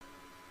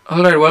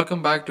All right,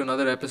 welcome back to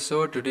another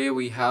episode. Today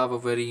we have a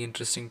very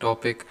interesting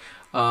topic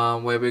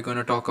where we're going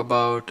to talk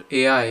about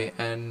AI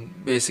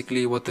and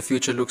basically what the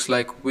future looks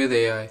like with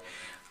AI.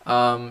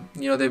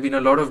 There've been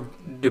a lot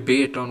of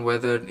debate on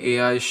whether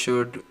AI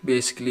should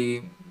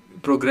basically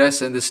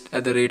progress at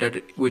the rate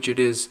at which it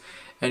is,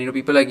 and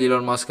people like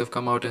Elon Musk have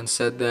come out and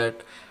said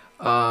that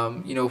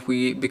if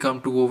we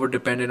become too over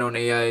dependent on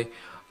AI,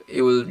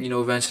 it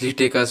will eventually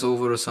take us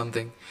over or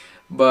something.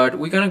 But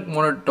we kind of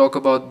want to talk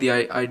about the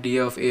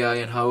idea of AI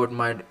and how it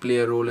might play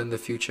a role in the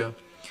future.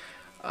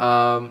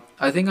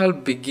 I think I'll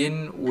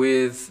begin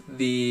with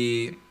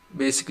the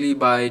basically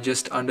by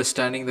just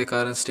understanding the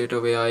current state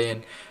of AI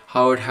and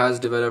how it has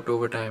developed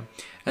over time,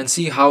 and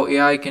see how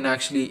AI can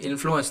actually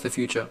influence the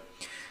future.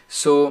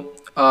 So,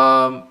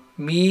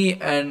 me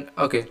and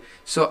okay,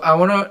 so I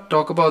want to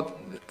talk about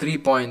 3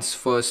 points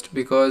first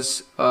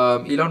because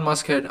Elon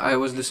Musk had, I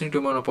was listening to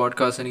him on a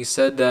podcast and he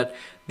said that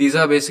these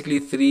are basically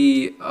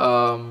three.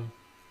 No,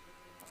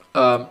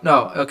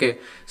 okay.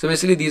 So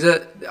basically, these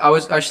are. I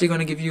was actually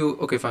going to give you.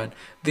 Okay, fine.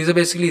 These are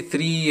basically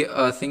three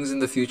things in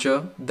the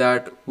future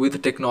that,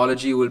 with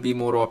technology, will be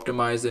more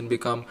optimized and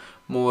become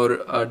more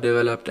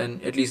developed,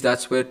 and at least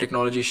that's where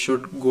technology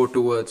should go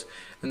towards.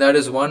 And that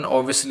is one,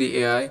 obviously,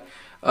 AI.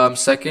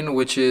 Second,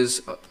 which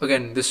is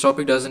again, this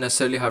topic doesn't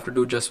necessarily have to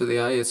do just with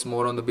AI. It's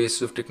more on the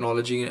basis of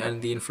technology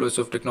and the influence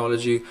of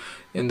technology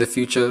in the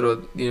future, or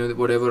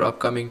whatever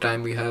upcoming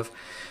time we have.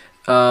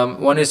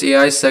 One is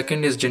AI,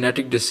 second is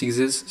genetic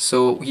diseases.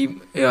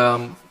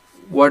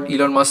 What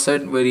Elon Musk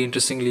said very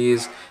interestingly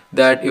is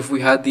that if we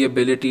had the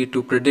ability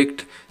to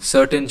predict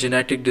certain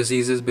genetic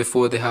diseases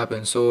before they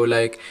happen, so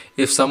like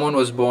if someone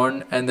was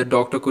born and the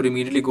doctor could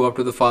immediately go up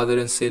to the father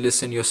and say,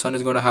 listen, your son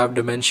is going to have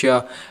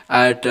dementia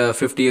at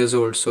 50 years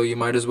old, so you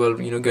might as well,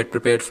 get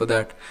prepared for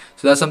that.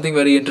 So that's something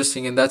very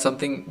interesting, and that's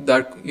something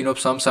that,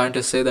 some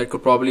scientists say that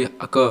could probably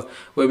occur,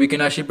 where we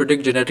can actually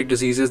predict genetic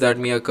diseases that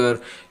may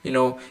occur,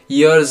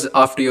 years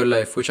after your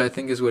life, which I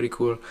think is very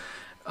cool.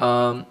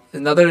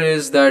 Another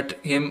is that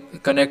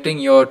him connecting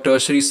your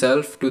tertiary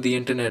self to the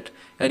internet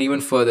and even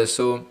further.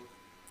 So,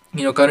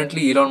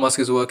 currently Elon Musk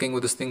is working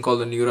with this thing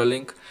called the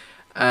Neuralink,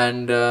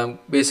 and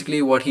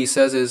basically what he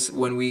says is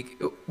when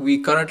we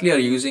currently are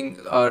using,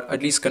 are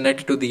at least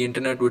connected to the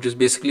internet, which is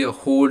basically a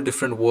whole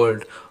different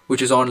world,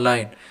 which is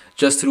online,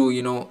 just through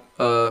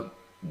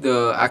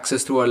the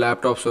access through our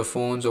laptops or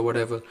phones or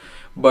whatever.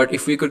 But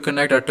if we could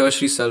connect our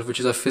tertiary self, which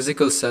is our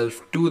physical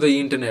self, to the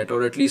internet,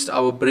 or at least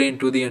our brain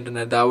to the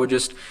internet, that would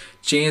just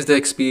change the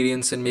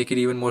experience and make it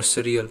even more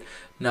surreal.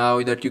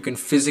 Now that you can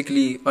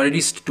physically, or at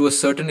least to a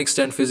certain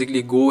extent,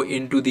 physically go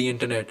into the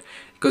internet,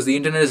 because the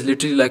internet is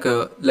literally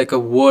like a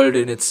world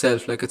in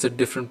itself, like it's a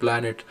different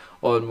planet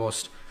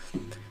almost.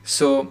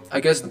 So I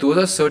guess those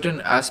are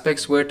certain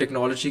aspects where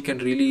technology can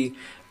really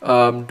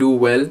do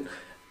well,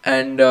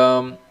 and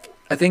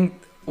I think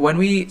when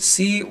we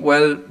see,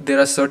 well, there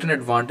are certain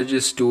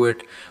advantages to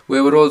it.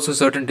 There were also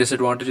certain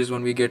disadvantages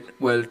when we get,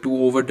 well, too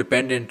over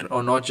dependent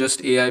on not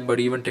just AI but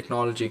even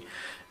technology.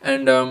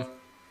 And I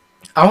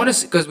want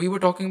to, because we were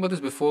talking about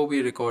this before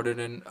we recorded,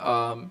 and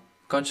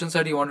Kanchan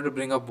said he wanted to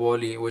bring up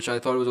Wally, which I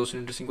thought was also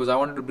interesting because I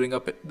wanted to bring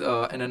up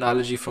an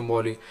analogy from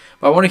Wally.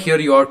 But I want to hear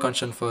your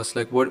Kanchan first.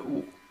 Like, what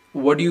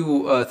do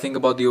you think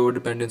about the over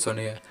dependence on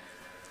AI?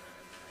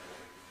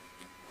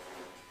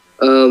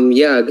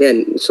 Yeah,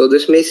 again, so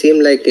this may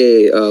seem like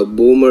a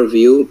boomer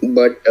view,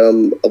 but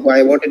why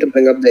I wanted to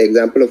bring up the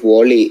example of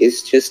Wally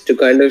is just to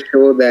kind of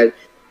show that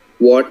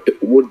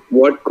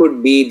what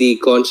could be the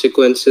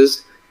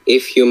consequences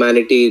if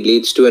humanity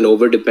leads to an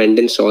over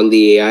dependence on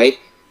the AI.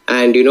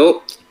 And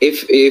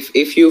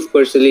if you've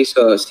personally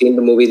seen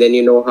the movie, then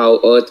you know how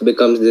Earth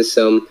becomes this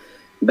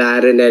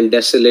barren and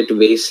desolate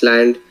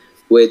wasteland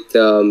with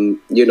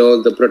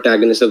the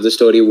protagonist of the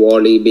story,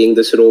 Wally, being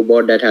this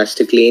robot that has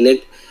to clean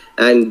it.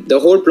 And the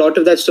whole plot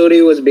of that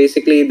story was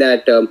basically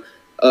that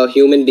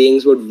human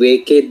beings would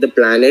vacate the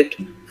planet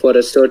for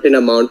a certain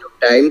amount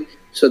of time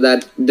so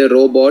that the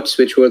robots,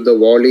 which were the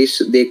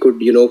Wallies, they could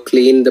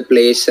clean the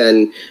place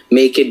and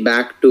make it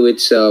back to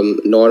its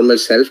normal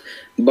self.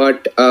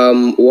 But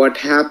what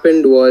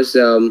happened was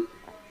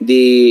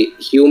the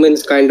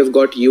humans kind of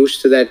got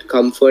used to that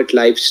comfort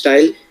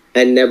lifestyle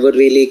and never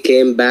really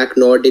came back,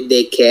 nor did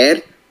they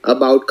care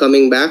about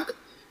coming back.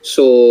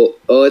 So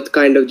Earth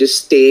kind of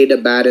just stayed a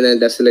barren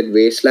and desolate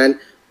wasteland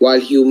while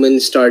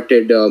humans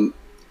started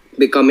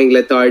becoming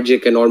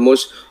lethargic and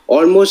almost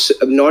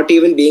not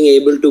even being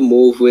able to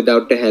move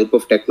without the help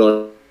of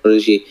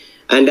technology.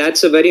 And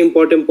that's a very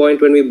important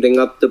point when we bring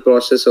up the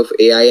process of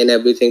AI and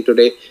everything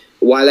today.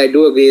 While I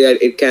do agree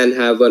that it can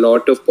have a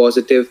lot of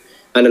positive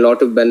and a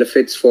lot of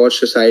benefits for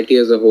society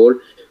as a whole,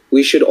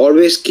 we should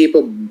always keep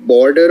a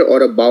border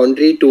or a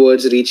boundary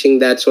towards reaching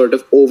that sort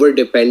of over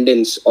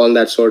dependence on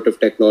that sort of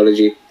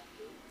technology.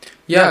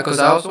 Yeah, because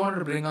I also wanted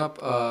to bring up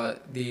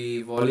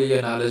the volley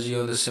analogy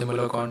on the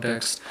similar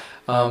context.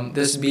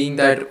 This being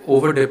that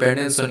over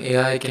dependence on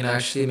AI can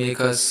actually make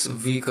us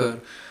weaker.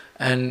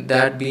 And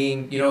that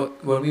being,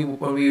 when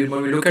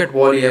we look at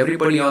Wally,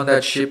 everybody on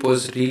that ship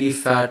was really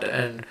fat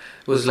and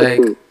was like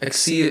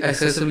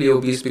excessively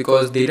obese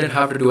because they didn't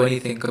have to do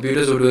anything.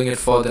 Computers were doing it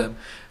for them.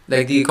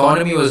 Like the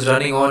economy was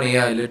running on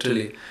AI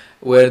literally,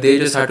 where they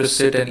just had to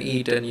sit and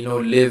eat and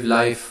live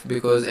life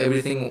because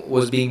everything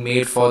was being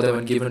made for them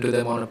and given to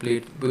them on a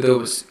plate with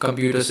a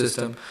computer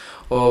system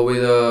or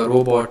with a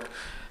robot.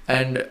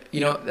 And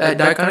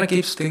that kind of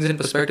keeps things in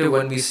perspective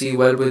when we see,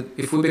 well,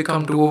 if we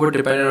become too over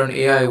dependent on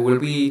AI, will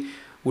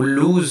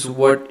lose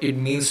what it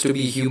means to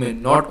be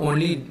human, not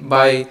only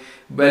by,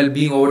 well,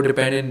 being over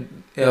dependent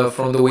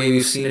from the way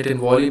we've seen it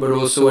in Wally, but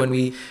also when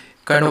we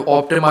kind of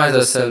optimize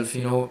ourselves,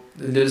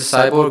 little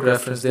cyborg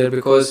reference there,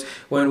 because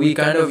when we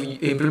kind of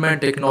implement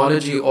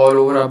technology all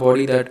over our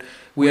body, that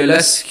we are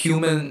less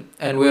human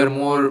and we are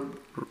more,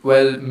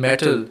 well,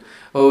 metal,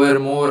 or we're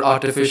more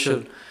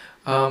artificial.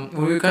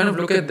 When we kind of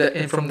look at that,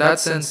 and from that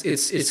sense,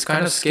 it's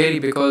kind of scary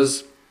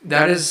because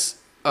that is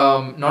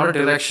not a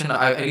direction.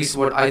 At least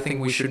what I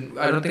think we should.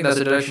 I don't think that's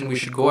the direction we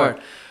should go at.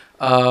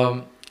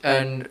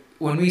 And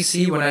when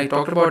I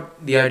talked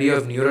about the idea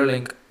of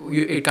Neuralink,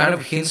 it kind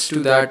of hints to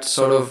that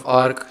sort of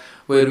arc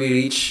where we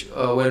reach,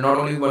 where not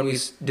only when we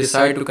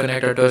decide to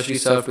connect our tertiary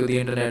self to the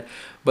internet,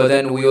 but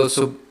then we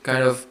also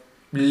kind of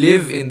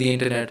live in the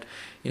internet.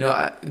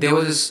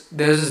 There's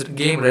this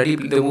game,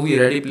 the movie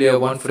Ready Player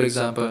One, for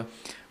example,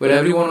 where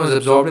everyone was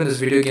absorbed in this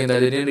video game that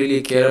they didn't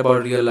really care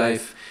about real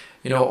life.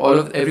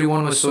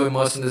 Everyone was so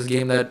immersed in this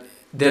game that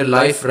their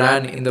life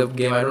ran in the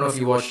game. I don't know if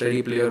you watched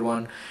Ready Player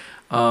One,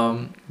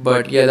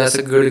 but yeah, that's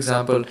a good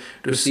example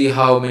to see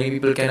how many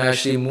people can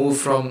actually move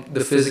from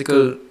the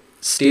physical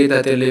state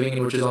that they're living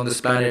in, which is on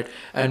this planet,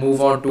 and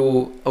move on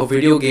to a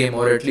video game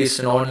or at least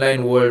an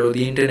online world or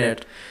the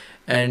internet,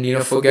 and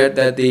forget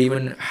that they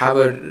even have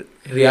a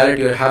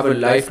reality or have a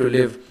life to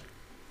live.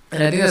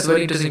 And I think that's a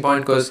very interesting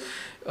point because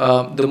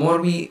the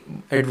more we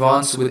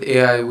advance with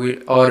AI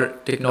or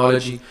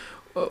technology,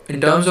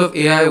 in terms of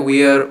AI,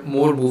 we are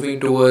more moving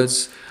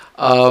towards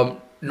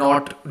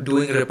not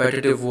doing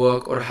repetitive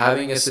work or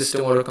having a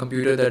system or a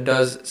computer that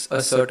does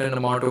a certain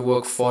amount of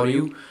work for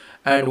you.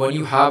 And when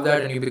you have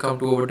that and you become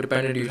too over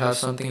dependent, you have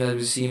something that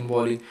we see in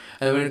Wally.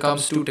 And when it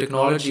comes to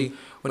technology,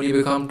 when you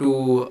become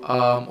too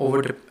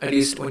at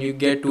least when you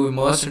get too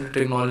immersed into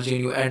technology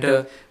and you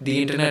enter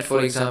the internet,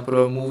 for example,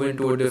 or move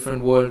into a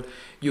different world,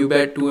 you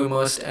get too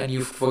immersed and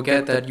you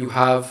forget that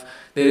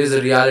there is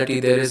a reality,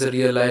 there is a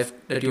real life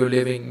that you're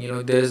living.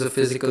 There is a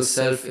physical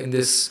self in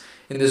this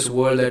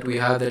world that we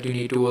have that you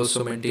need to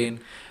also maintain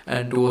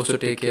and to also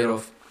take care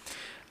of.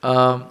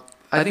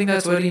 I think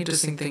that's a very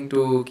interesting thing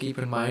to keep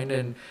in mind.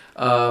 And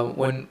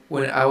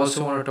when I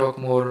also want to talk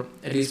more,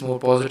 at least more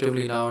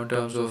positively now in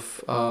terms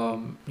of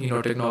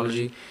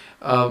technology.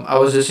 I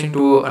was listening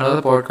to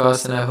another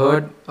podcast and I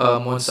heard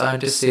one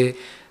scientist say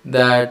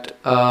that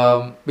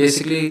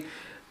basically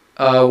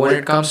when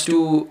it comes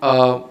to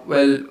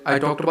well, I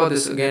talked about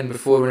this again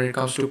before, when it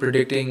comes to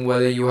predicting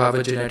whether you have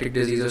a genetic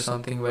disease or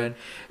something, when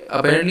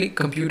apparently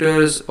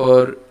computers,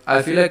 or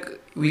I feel like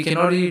we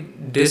cannot really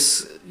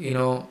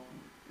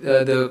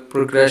the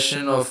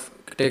progression of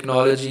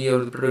technology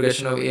or the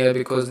progression of AI,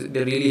 because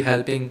they're really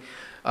helping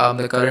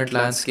the current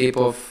landscape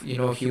of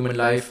human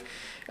life.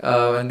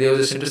 And there was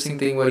this interesting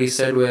thing where he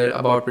said where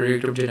about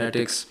predictive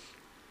genetics.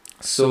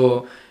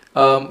 So,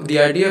 the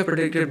idea of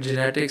predictive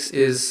genetics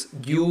is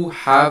you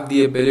have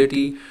the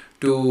ability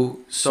to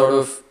sort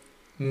of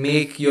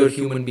make your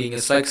human being.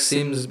 It's like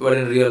Sims, but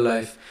in real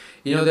life.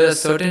 There are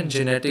certain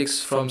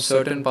genetics from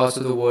certain parts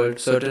of the world,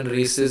 certain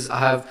races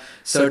have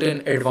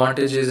certain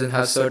advantages and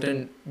have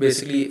certain,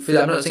 basically,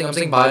 I'm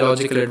saying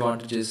biological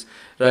advantages,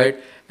 right?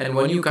 And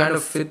when you kind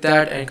of fit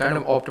that and kind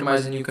of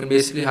optimize, and you can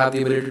basically have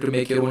the ability to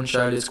make your own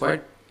child, it's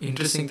quite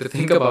interesting to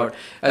think about.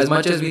 As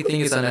much as we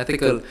think it's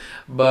unethical,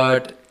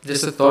 but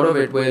just the thought of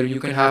it, where you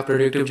can have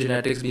predictive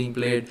genetics being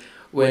played,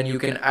 when you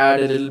can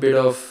add a little bit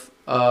of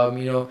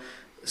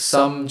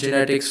some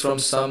genetics from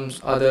some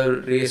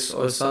other race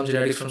or some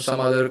genetics from some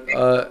other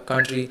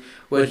country,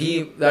 where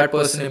that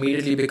person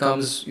immediately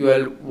becomes,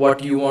 well,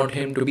 what you want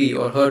him to be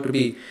or her to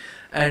be.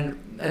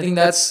 And I think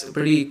that's a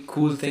pretty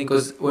cool thing,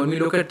 because when we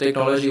look at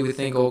technology, we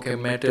think, okay,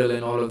 metal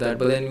and all of that,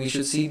 but then we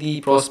should see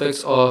the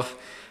prospects of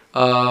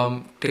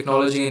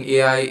technology and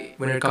AI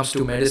when it comes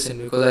to medicine,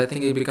 because I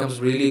think it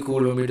becomes really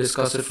cool when we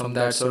discuss it from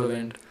that sort of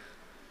end.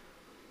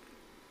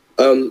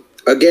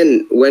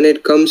 Again, when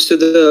it comes to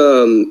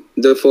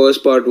the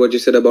first part, what you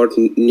said about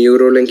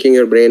neurolinking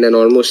your brain and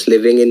almost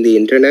living in the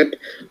internet,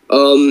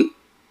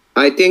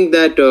 I think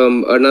that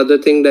another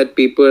thing that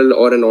people,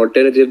 or an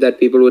alternative that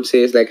people would say,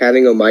 is like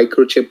having a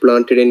microchip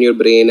planted in your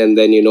brain, and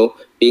then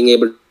being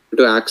able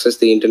to access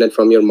the internet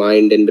from your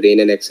mind and brain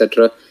and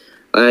etc.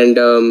 And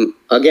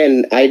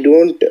again, I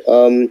don't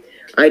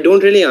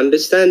really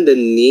understand the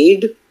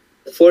need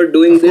for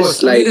doing Of this.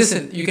 course. I mean, Like,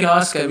 listen, you can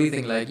ask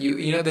everything. Like,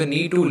 the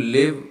need to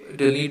live,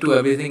 the need to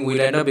everything,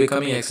 we'll end up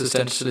becoming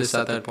existentialists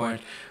at that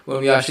point.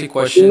 When we actually you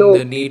question know,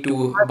 the need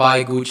to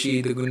buy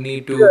Gucci, the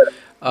need to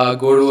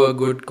go to a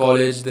good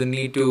college, the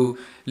need to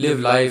live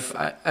life.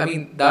 I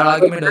mean, that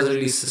argument doesn't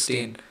really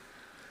sustain.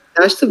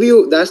 That's the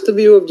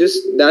view of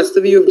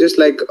just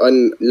like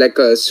like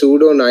a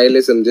pseudo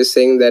nihilism, just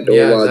saying that, oh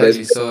Yeah, wow, there's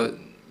exactly. So,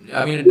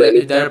 I mean,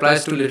 do that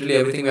applies to literally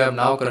everything we have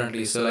now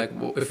currently. So, like,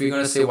 if we're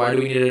gonna say why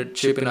do we need a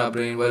chip in our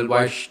brain, well,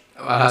 I'll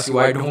ask you,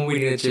 why don't we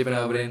need a chip in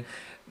our brain?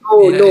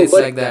 no, no, It's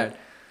but like that.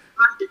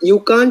 you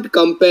can't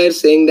compare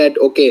saying that,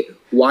 okay,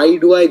 why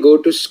do I go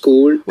to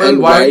school Well, and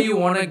why why do you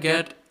want to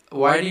get?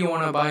 Why do you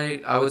want to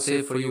buy? I would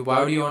say for you,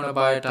 why do you want to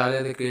buy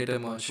Tyler the Creator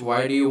merch?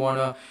 Why do you want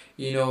to,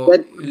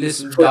 that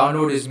listen, for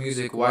download his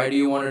music? Why do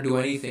you want to do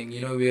anything?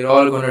 We're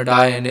all gonna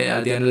die, and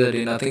at the end of the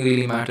day, nothing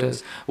really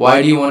matters.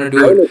 Why do you want to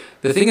do I it? know.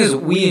 The thing is,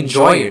 we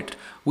enjoy it.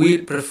 We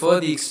prefer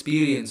the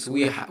experience.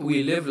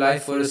 We live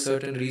life for a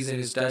certain reason.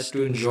 It's just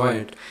to enjoy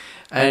it.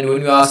 And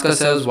when we ask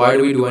ourselves why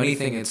do we do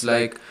anything, it's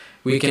like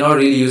we cannot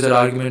really use that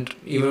argument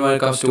even when it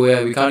comes to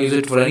AI. We can't use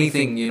it for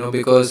anything,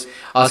 because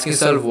asking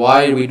yourself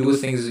why we do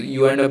things,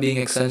 you end up being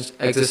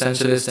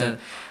existentialist, and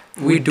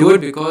we do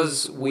it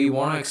because we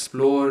want to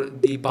explore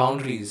the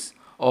boundaries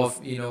of,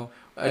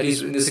 at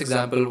least in this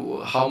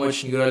example, how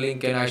much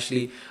Neuralink can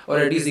actually, or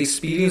at least the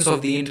experience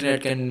of the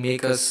internet can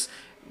make us,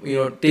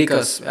 take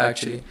us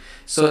actually.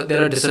 So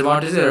there are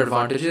disadvantages, there are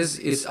advantages.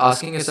 It's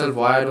asking yourself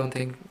why, I don't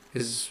think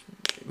is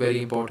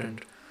very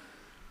important.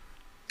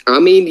 I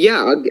mean,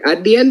 yeah.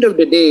 At the end of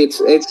the day, it's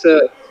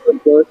a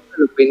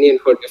personal opinion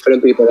for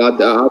different people.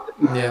 Other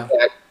people Yeah.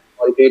 may actually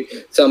want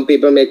it. Some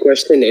people may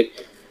question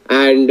it,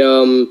 and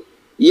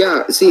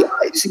yeah.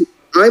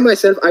 I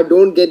myself, I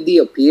don't get the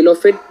appeal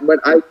of it, but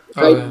I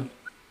Okay.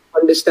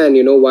 understand,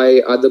 why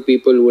other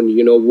people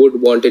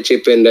would want a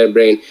chip in their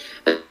brain,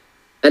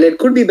 and it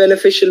could be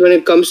beneficial when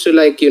it comes to,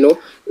 like,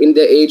 in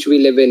the age we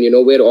live in.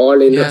 We're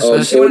all in Yeah,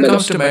 especially when home it and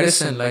comes to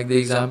medicine, like the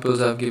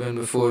examples I've given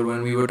before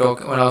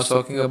when I was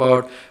talking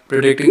about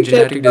predicting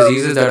genetic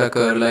diseases that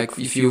occur, like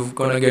if you're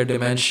gonna get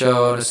dementia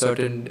or a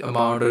certain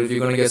amount, or if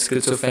you're gonna get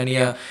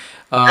schizophrenia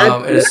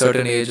that, at a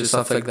certain age or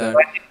stuff like that.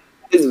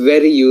 is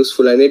very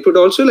useful, and it would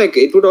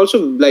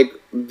also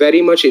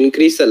very much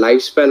increase the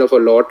lifespan of a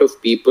lot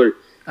of people,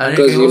 And it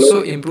because can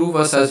also improve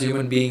us as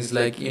human beings,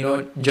 like,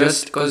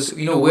 just because,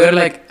 we're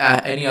like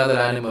any other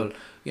animal,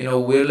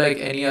 we're like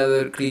any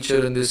other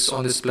creature in this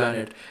on this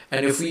planet.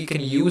 And if we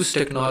can use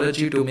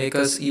technology to make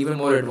us even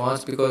more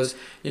advanced, because,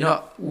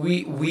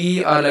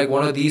 we are like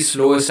one of the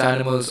slowest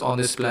animals on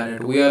this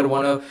planet, we are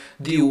one of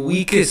the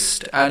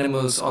weakest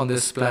animals on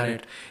this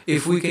planet.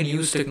 If we can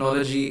use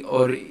technology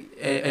or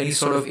any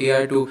sort of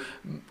AI to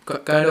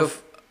kind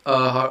of,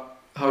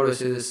 how do I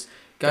say this,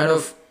 kind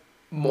of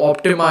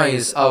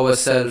optimize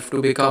ourselves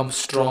to become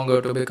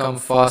stronger, to become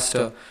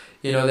faster,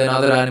 than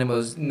other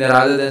animals,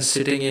 rather than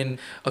sitting in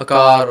a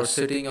car or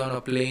sitting on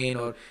a plane,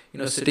 or,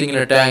 sitting in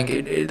a tank.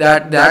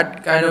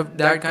 That kind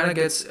of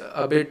gets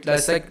a bit,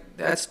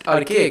 that's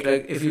archaic.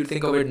 Like, if you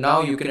think of it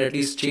now, you can at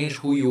least change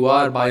who you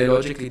are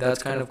biologically.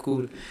 That's kind of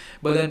cool.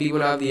 But then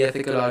people have the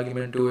ethical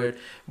argument to it.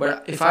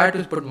 But if I had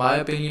to put my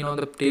opinion on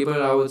the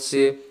table, I would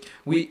say,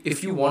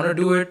 if you want to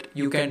do it,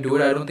 you can do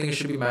it. I don't think it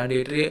should be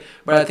mandatory,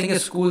 but I think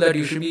it's cool that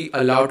you should be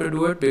allowed to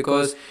do it,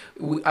 because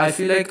I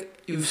feel like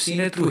you've seen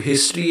it through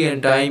history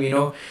and time.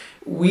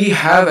 We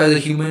have, as a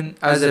human,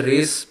 as a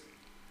race,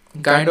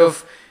 kind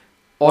of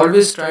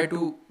always try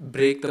to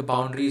break the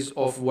boundaries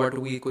of what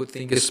we could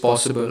think is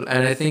possible.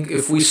 And I think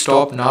if we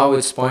stop now,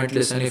 it's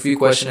pointless. And if we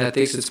question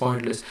ethics, it's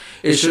pointless.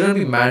 It shouldn't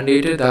be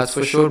mandated, that's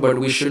for sure, but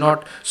we should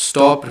not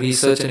stop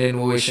research and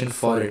innovation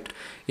for it.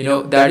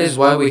 That is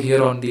why we're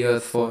here on the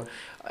earth for.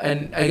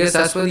 And I guess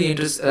that's where the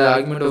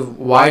argument of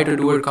why to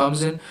do it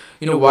comes in.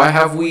 Why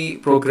have we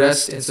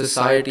progressed in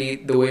society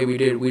the way we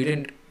did? We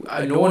didn't.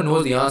 No one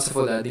knows the answer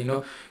for that.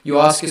 You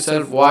ask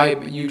yourself why,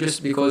 you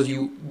just because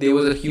there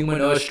was a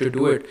human urge to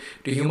do it,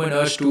 the human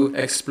urge to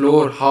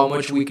explore how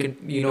much we can,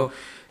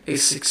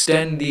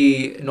 extend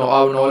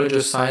our knowledge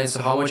of science,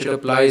 how much it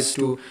applies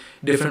to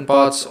different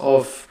parts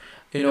of,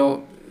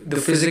 the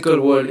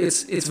physical world.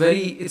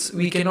 It's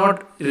we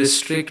cannot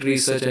restrict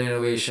research and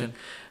innovation.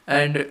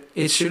 And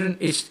it shouldn't,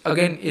 it's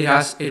again,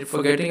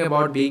 forgetting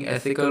about being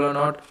ethical or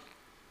not.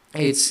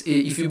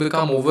 If you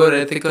become over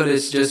ethical, it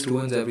just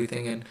ruins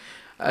everything. And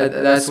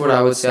that's what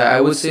I would say. I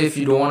would say, if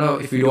you don't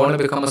want to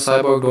become a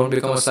cyborg, don't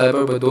become a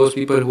cyborg. But those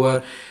people who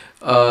are,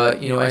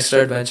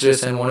 extra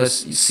adventurous and want to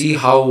see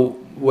how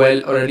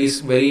well, or at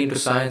least very into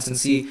science, and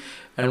see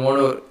and want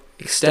to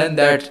extend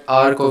that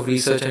arc of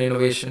research and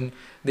innovation,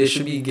 they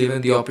should be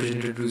given the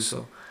opportunity to do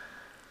so.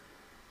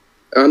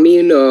 I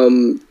mean,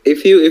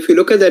 if you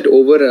look at that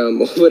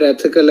over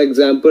ethical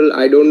example,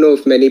 I don't know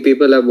if many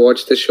people have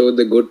watched the show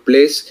The Good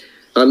Place.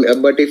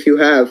 But if you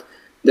have,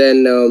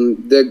 then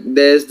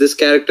there's this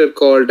character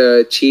called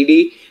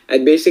Chidi,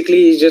 and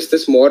basically he's just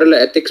this moral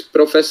ethics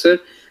professor,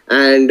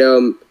 and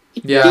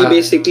he Yeah, I know.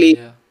 basically,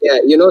 Yeah.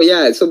 yeah,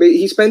 yeah. So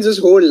he spends his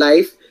whole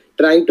life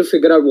trying to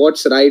figure out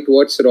what's right,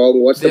 what's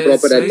wrong, what's the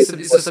proper ethics.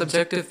 It's a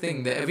subjective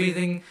thing.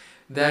 Everything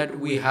that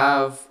we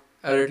have,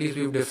 or at least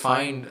we've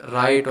defined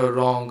right or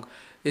wrong,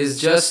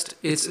 is just,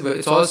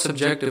 it's all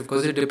subjective,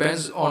 because it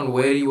depends on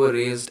where you were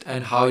raised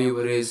and how you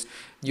were raised.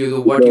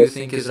 What you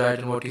think is right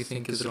and what you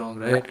think is wrong,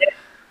 right?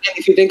 And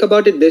if you think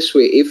about it this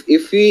way,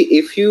 if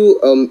you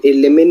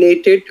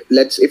eliminated,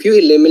 let's if you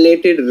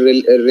eliminated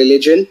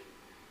religion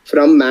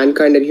from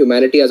mankind and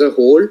humanity as a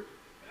whole,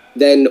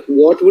 then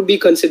what would be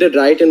considered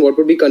right and what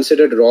would be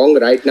considered wrong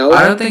right now?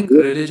 I don't think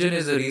religion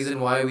is the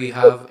reason why we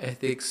have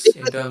ethics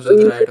in terms of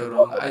the right or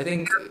wrong. I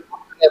think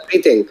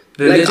Everything. Like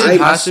religion I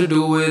has to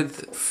do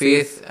with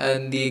faith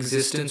and the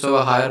existence of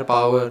a higher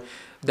power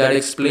that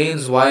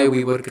explains why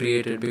we were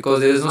created,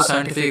 because there is no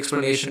scientific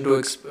explanation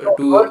to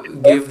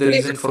give the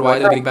reason for why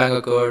the Big Bang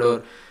occurred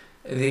or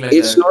anything like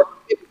it's that. not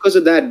because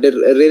of that. The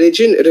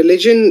religion,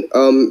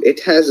 it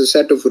has a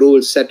set of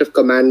rules, set of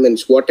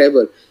commandments,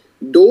 whatever.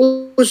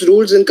 Those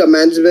rules and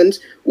commandments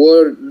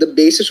were the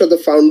basis or the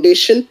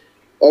foundation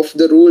of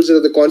the rules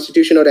of the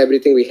constitution or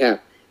everything we have.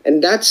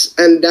 And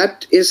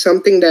that is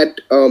something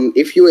that,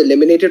 if you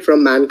eliminate it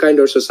from mankind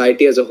or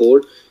society as a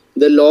whole,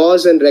 the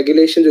laws and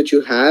regulations that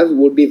you have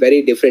would be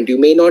very different. You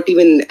may not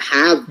even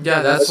have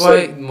Yeah, a that's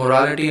why certain,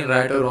 morality and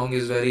right or wrong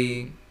is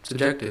very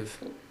subjective.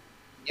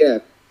 yeah,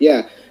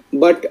 yeah.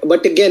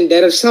 But again,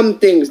 there are some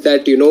things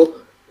that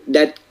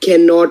that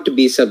cannot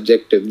be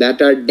subjective,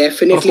 that are Of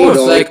definitely course,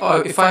 wrong. like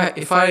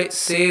if I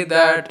say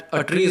that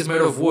a tree is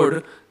made of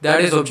wood, that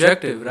is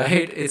objective,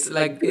 right? It's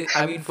like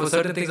I mean, for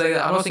certain things like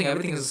that, I'm not saying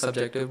everything is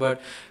subjective,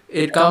 but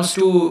it comes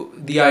to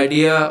the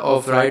idea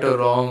of right or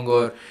wrong,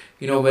 or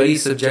very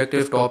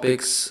subjective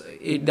topics.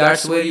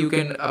 That's where you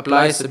can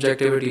apply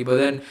subjectivity. But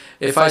then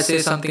if I say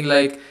something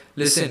like,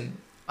 listen,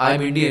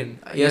 I'm Indian.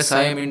 Yes,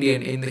 I am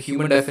Indian. In the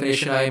human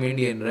definition, I am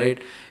Indian, right?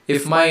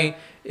 If my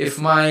if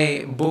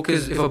a book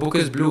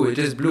is blue, it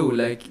is blue.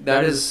 Like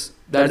that is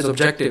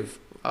objective.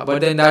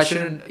 But then that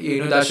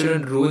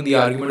shouldn't ruin the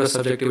argument of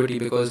subjectivity,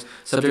 because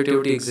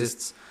subjectivity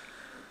exists.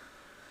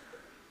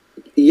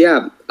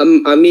 Yeah,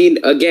 I mean,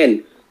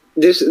 again,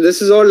 this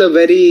is all a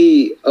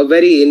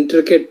very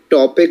intricate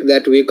topic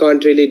that we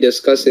can't really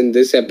discuss in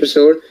this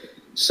episode.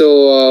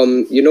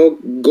 So,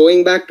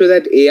 going back to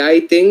that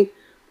AI thing,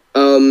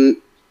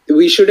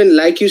 we shouldn't,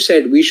 like you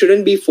said, we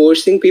shouldn't be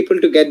forcing people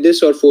to get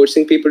this or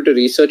forcing people to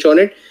research on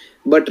it,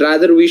 but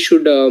rather we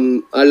should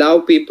allow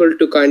people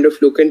to kind of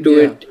look into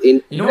Yeah. it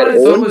in You know what their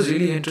I thought own. was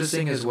really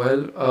interesting as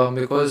well?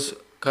 Because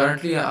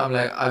currently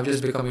I've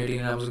just become 18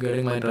 and I was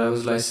getting my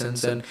driver's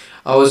license, and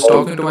I was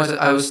talking to myself,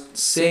 I was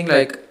saying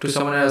like to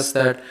someone else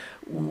that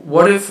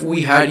what if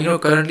we had,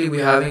 currently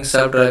we're having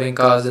self-driving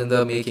cars in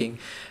the making,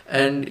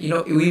 and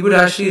we would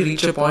actually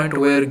reach a point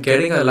where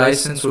getting a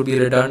license would be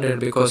redundant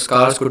because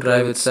cars could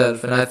drive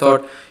itself. And I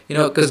thought,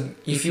 because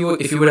if you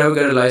would ever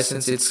get a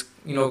license, it's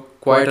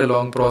quite a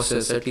long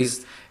process. At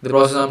least the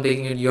process I'm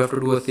taking it, you have to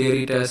do a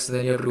theory test,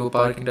 then you have to do a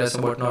parking test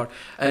and whatnot,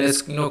 and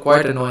it's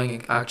quite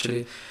annoying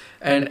actually.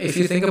 And if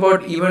you think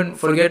about, even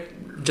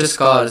forget just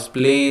cars,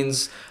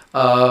 planes,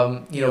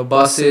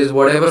 buses,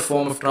 whatever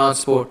form of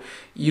transport,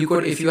 you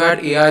could, if you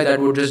had AI that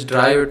would just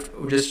drive it,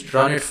 would just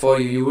run it for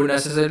you, you wouldn't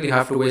necessarily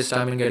have to waste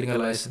time in getting a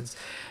license.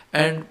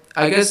 And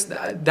I guess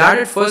that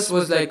at first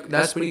was like,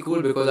 that's pretty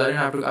cool, because I didn't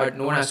have to,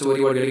 no one has to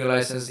worry about getting a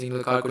license,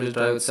 the car could just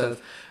drive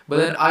itself. But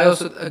then I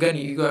also, again,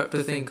 you got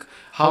to think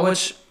how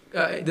much,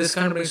 this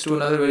kind of brings to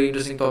another very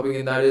interesting topic,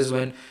 and that is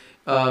when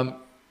um,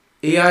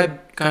 AI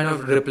kind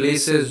of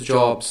replaces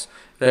jobs,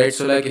 right?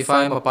 So, like, if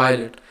I'm a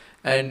pilot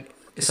and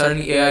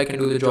suddenly AI can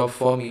do the job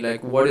for me,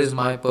 like, what is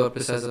my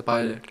purpose as a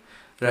pilot,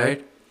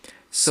 right?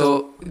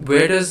 So,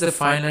 where does the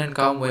fine line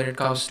come when it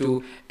comes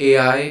to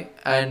AI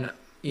and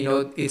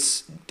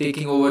it's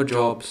taking over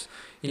jobs?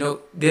 And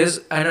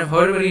I've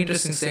heard a very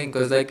interesting saying,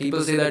 because like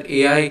people say that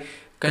AI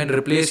can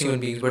replace human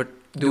beings, but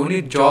the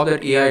only job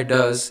that AI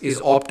does is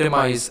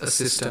optimize a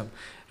system,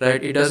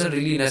 right? It doesn't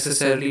really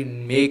necessarily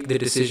make the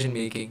decision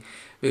making,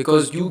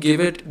 because you give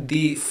it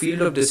the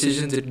field of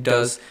decisions it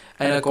does,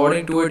 and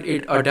according to it,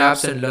 it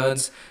adapts and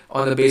learns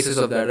on the basis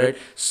of that, right?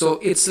 So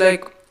it's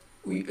like,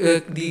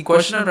 the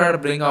question I'm trying to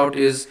bring out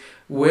is,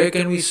 where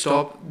can we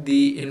stop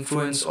the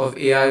influence of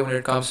AI when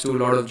it comes to a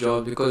lot of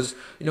jobs? Because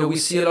we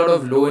see a lot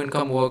of low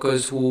income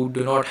workers who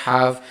do not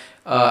have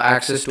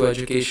access to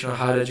education or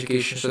higher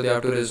education, so they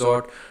have to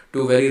resort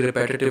to very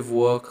repetitive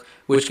work,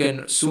 which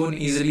can soon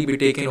easily be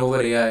taken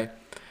over AI.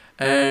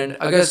 And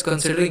I guess,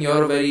 considering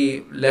you're a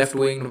very left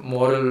wing,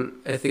 moral,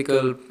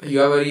 ethical, you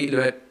have a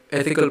very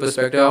ethical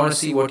perspective, I want to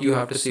see what you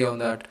have to say on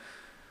that.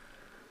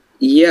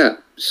 Yeah.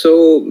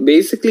 So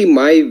basically,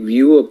 my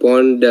view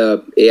upon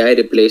the AI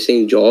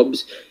replacing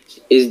jobs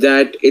is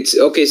that it's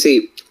okay.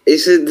 See,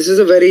 this is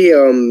a very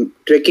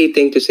tricky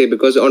thing to say,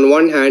 because on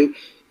one hand,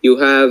 you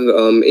have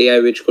AI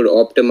which could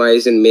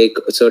optimize and make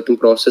certain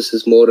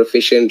processes more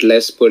efficient,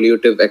 less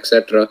pollutive,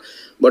 etc.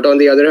 But on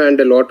the other hand,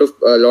 a lot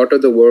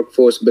of the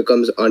workforce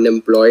becomes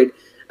unemployed,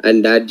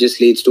 and that just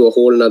leads to a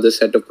whole another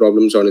set of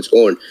problems on its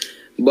own.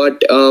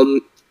 But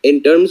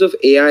in terms of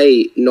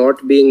AI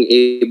not being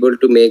able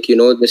to make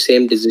the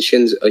same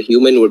decisions a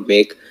human would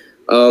make,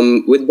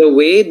 with the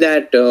way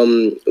that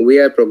we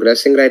are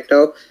progressing right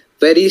now,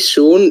 very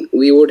soon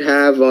we would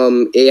have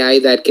AI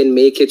that can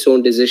make its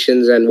own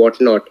decisions and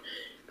whatnot.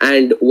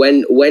 And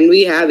when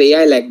we have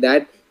AI like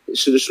that,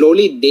 so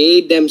slowly they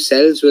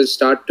themselves will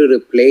start to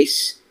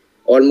replace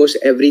almost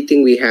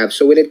everything we have.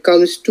 So when it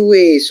comes to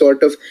a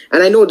sort of,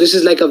 and I know this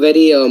is like a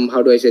very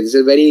how do I say, this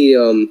is a very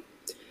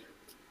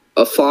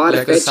a far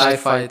Like a fetched.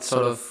 sci-fi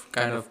sort of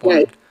kind of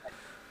Yeah, point.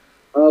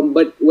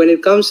 but when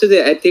it comes to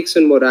the ethics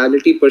and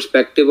morality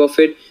perspective of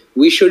it,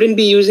 we shouldn't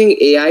be using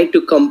AI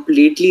to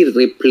completely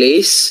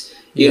replace,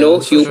 Yeah,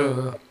 that's for human.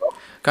 sure.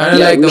 Kind of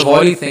Yeah, like we the should,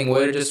 Wally thing,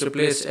 where it just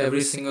replaced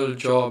every single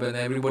job, and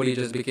everybody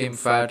just became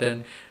fat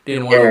and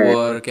didn't want to yeah,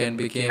 work and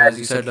became, as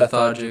you said,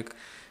 lethargic.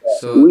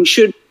 So we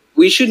should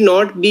we should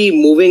not be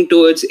moving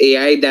towards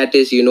AI that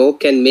is,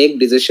 can make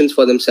decisions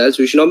for themselves.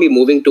 We should not be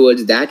moving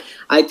towards that.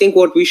 I think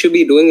what we should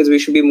be doing is we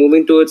should be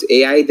moving towards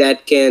AI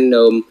that can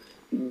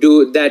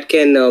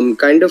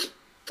kind of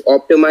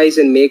optimize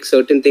and make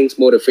certain things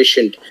more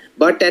efficient.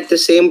 But at the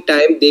same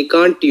time, they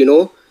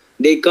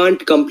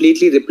can't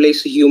completely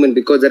replace a human,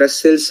 because there are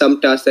still some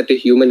tasks that a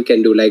human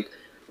can do, like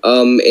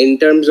in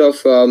terms of,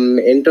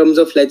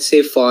 let's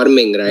say,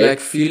 farming, right? like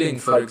feeling,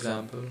 for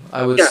example,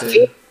 I would Yeah,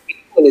 say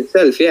in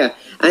itself, yeah.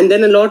 And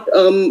then a lot,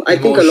 I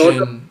think a lot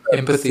of, emotion,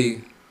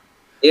 empathy.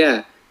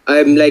 yeah.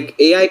 I'm like,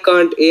 AI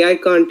can't,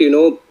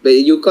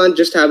 you can't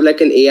just have like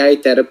an AI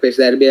therapist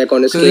that'll be like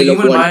on a Because the scale of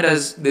human one. mind,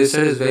 as they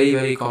said, is very,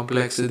 very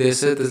complex. They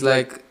said there's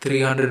like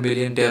 300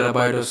 million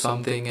terabyte or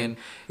something, and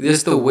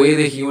just the way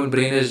the human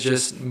brain is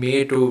just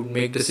made to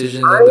make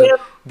decisions, and I am,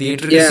 the yeah,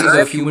 intricacies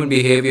of human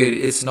behavior,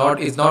 it's not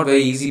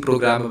very easy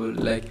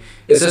programmable. Like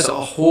it's just a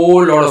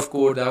whole lot of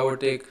code that would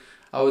take,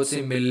 I would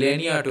say,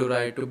 millennia to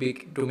write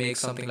to make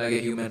something like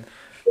a human.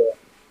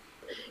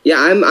 yeah,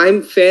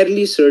 I'm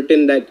fairly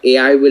certain that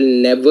AI will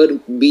never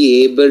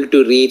be able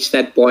to reach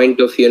that point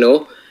of,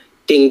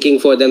 thinking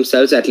for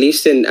themselves, at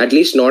least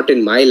not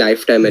in my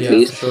lifetime, at Yeah, for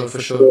least. sure,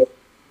 for sure.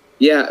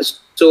 Yeah,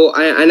 so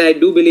I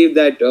do believe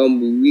that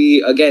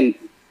we, again,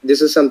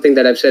 this is something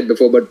that I've said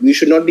before, but we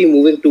should not be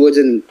moving towards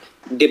an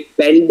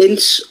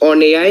dependence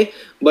on AI,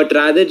 but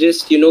rather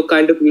just,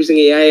 kind of using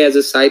AI as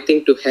a side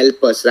thing to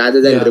help us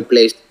rather than Yeah.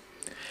 replace.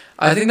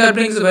 I think that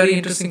brings a very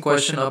interesting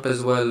question up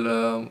as well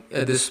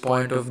at this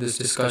point of this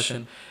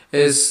discussion.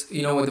 Is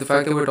with the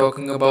fact that we're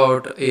talking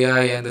about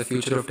AI and the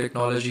future of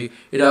technology,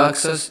 it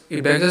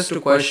begs us to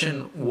question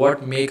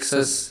what makes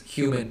us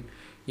human.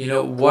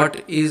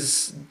 What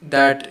is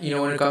that?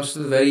 When it comes to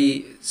the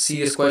very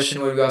serious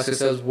question where we ask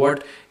ourselves,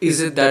 what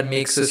is it that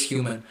makes us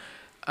human?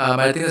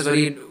 I think that's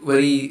very,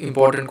 very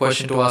important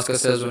question to ask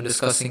ourselves when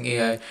discussing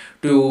AI,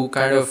 to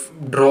kind of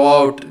draw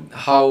out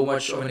how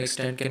much of an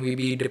extent can we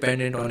be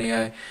dependent on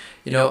AI.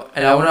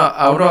 And I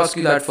wanna ask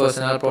you that first,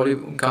 and I'll probably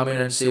come in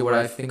and say what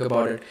I think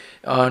about it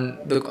on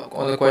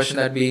the question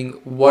that being,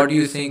 what do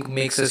you think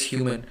makes us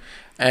human,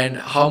 and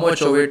how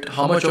much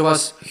of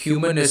us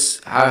human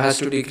has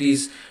to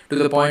decrease to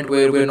the point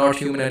where we're not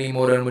human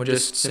anymore and we're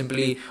just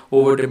simply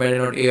over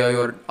dependent on AI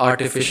or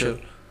artificial.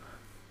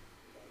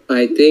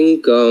 I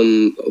think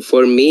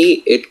for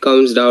me, it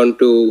comes down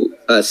to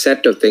a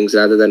set of things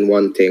rather than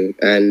one thing.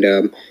 And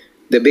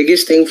the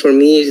biggest thing for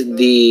me is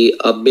the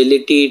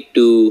ability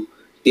to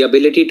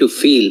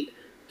feel.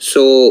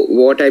 So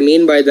what I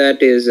mean by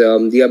that is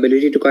the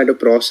ability to kind of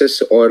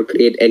process or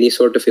create any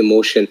sort of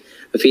emotion,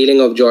 the feeling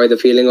of joy, the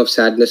feeling of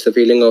sadness, the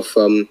feeling of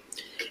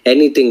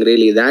anything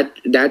really.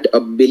 That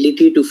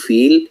ability to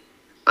feel,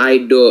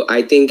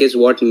 I think, is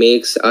what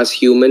makes us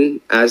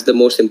human as the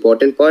most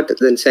important part.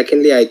 Then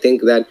secondly, I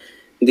think that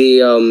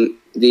the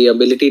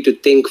ability to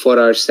think for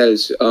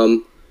ourselves.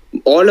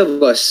 All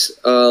of us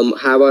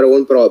have our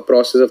own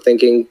process of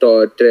thinking,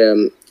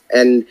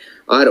 and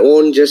our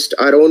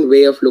own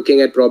way of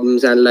looking at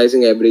problems,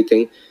 analyzing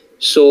everything.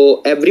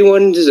 So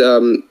everyone's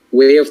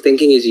way of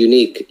thinking is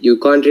unique. You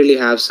can't really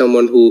have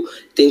someone who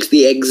thinks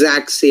the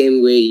exact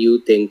same way you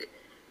think,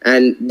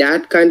 and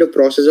that kind of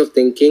process of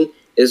thinking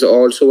is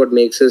also what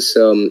makes us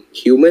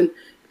human.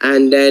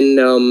 And then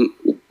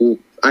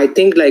I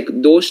think like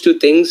those two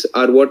things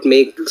are what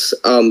makes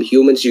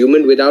humans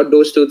human. Without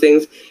those two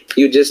things,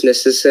 you just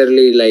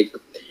necessarily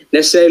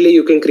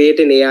you can create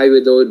an AI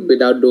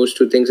without those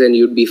two things, and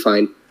you'd be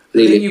fine, I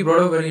think really. you brought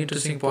up a very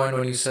interesting point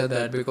when you said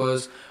that,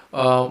 because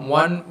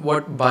one,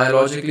 what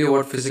biologically or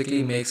what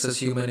physically makes us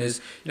human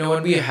is,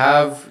 when we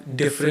have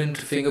different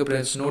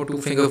fingerprints, no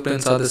two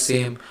fingerprints are the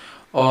same,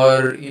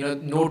 or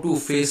no two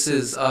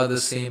faces are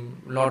the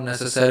same, not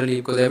necessarily,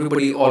 because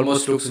everybody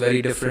almost looks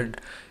very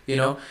different.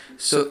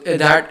 So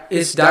that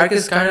is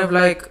kind of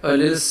like a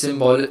little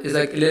symbolic. Is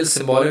like a little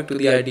symbolic to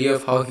the idea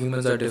of how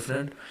humans are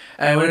different.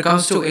 And when it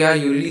comes to AI,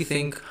 you really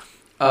think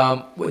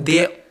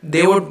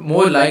they would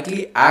more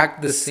likely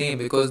act the same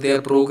because they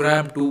are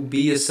programmed to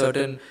be a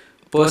certain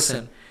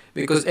person,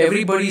 because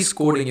everybody's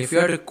coding. If you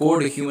had to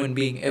code a human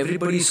being,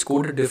 everybody's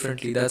coded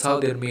differently. That's how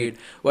they're made,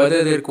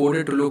 whether they're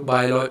coded to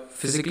look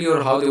physically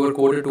or how they were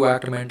coded to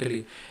act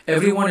mentally.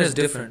 Everyone is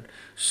different.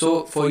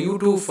 So for you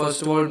to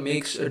first of all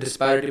make a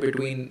disparity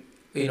between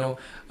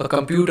a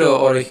computer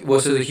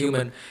versus a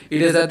human,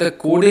 it is that the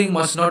coding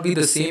must not be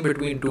the same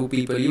between two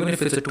people, even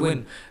if it's a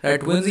twin. Right?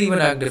 Twins even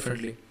act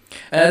differently.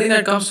 And I think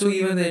that comes to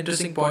even the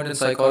interesting point in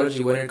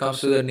psychology when it comes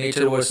to the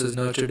nature versus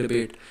nurture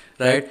debate,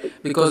 right?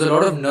 Because a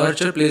lot of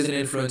nurture plays an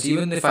influence.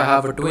 Even if I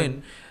have a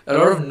twin, a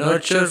lot of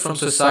nurture from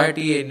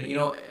society and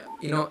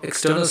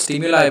external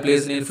stimuli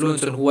plays an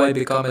influence on who I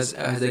become as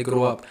I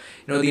grow up.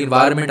 The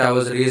environment I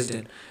was raised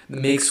in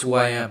makes who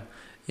I am.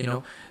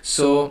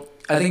 So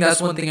I think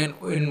that's one thing. And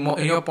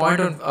in your point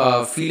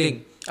on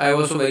feeling, I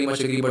also very much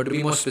agree. But to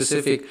be more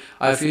specific,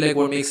 I feel like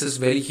what makes us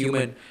very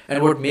human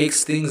and what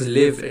makes things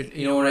live,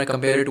 when I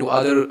compare it to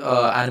other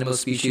animal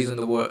species in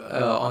the world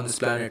on this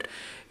planet,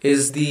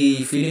 is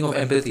the feeling of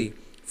empathy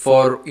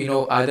for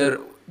either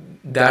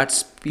that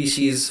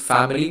species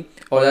family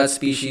or that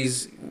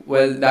species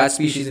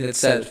in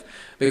itself,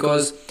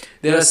 because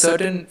there are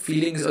certain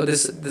feelings or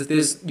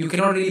this you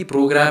cannot really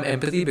program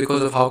empathy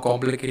because of how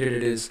complicated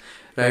it is,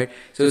 right?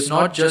 So it's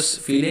not just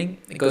feeling,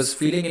 because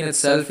feeling in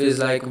itself is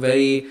like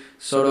very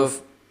sort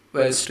of,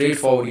 well,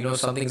 straightforward.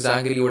 Something's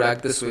angry, you would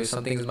act this way.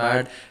 Something's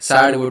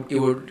sad,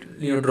 you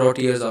would draw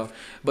tears off.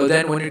 But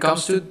then when it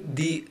comes to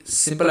the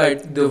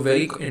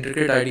very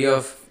intricate idea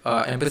of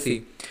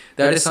empathy,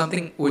 that is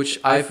something which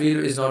I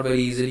feel is not very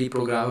easily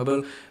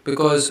programmable,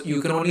 because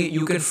you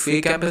can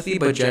fake empathy,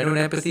 but genuine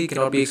empathy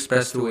cannot be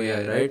expressed through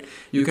AI, right?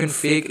 You can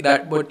fake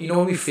that, but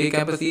when we fake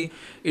empathy,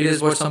 it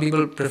is what some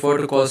people prefer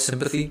to call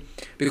sympathy,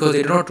 because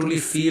they do not truly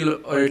feel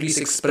or at least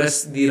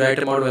express the right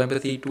amount of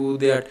empathy to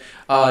the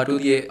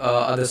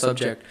other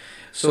subject.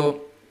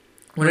 So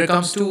when it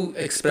comes to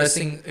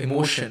expressing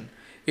emotion,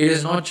 it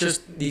is not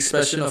just the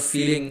expression of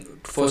feeling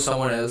for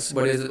someone else,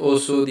 but it is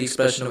also the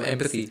expression of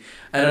empathy.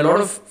 And a lot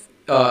of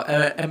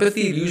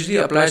empathy usually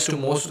applies to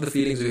most of the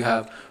feelings we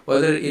have,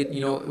 whether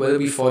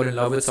we fall in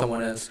love with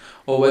someone else,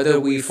 or whether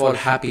we fall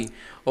happy,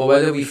 or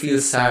whether we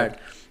feel sad.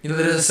 There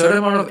is a certain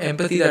amount of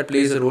empathy that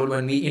plays a role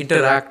when we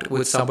interact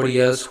with somebody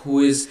else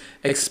who is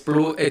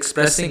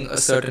expressing a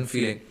certain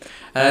feeling.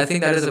 And I think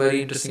that is a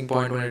very interesting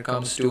point when it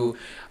comes to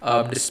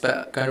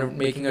kind of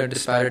making a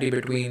disparity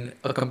between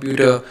a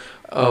computer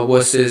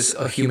versus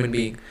a human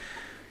being.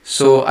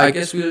 So I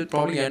guess we'll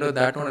probably end on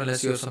that one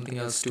unless you have something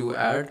else to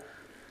add.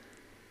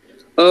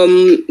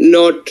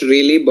 Not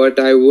really, but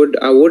I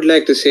would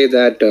like to say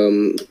that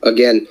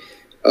again,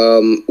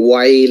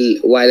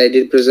 while I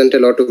did present a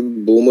lot of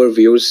boomer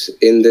views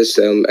in this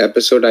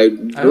episode, I I don't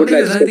would think like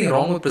there's to say anything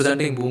wrong with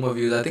presenting boomer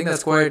views. I think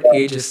that's quite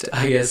ageist,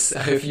 I guess,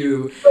 if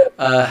you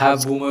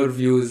have boomer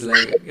views,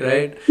 like,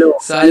 right? no,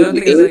 So I don't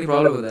think there's any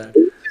problem with that.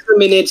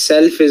 ageism in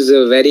itself is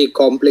a very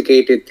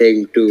complicated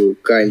thing to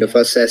kind of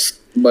Yeah. assess.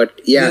 But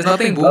yeah, There's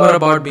nothing boomer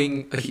about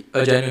being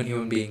a genuine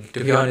human being,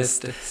 to be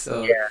honest.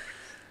 So, yeah,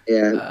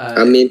 yeah.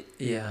 I uh, mean,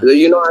 yeah.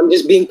 I'm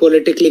just being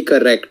politically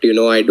correct.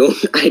 I don't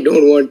I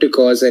don't want to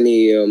cause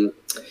any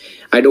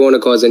I don't want to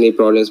cause any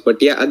problems. But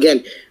yeah,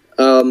 again,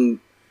 I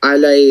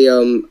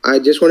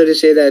just wanted to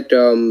say that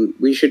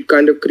we should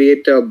kind of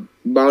create a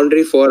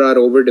boundary for our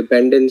over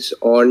dependence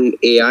on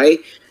AI,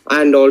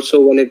 and also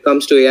when it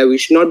comes to AI, we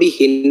should not be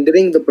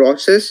hindering the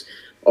process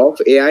of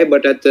AI,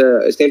 but at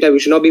the same time, we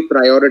should not be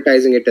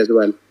prioritizing it as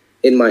well,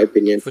 in my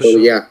opinion. For So sure.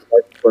 yeah,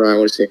 that's what I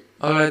want to say.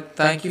 All right,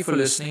 thank you for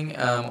listening.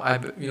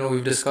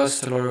 We've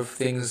discussed a lot of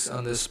things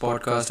on this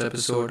podcast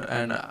episode,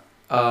 and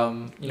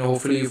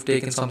hopefully you've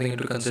taken something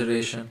into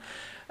consideration.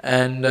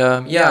 And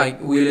yeah,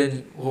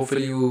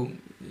 hopefully you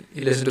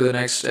listen to the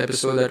next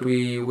episode that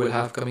we will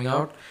have coming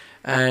out,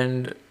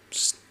 and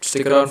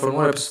stick around for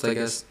more episodes, I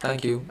guess.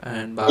 Thank you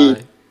and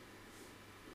bye.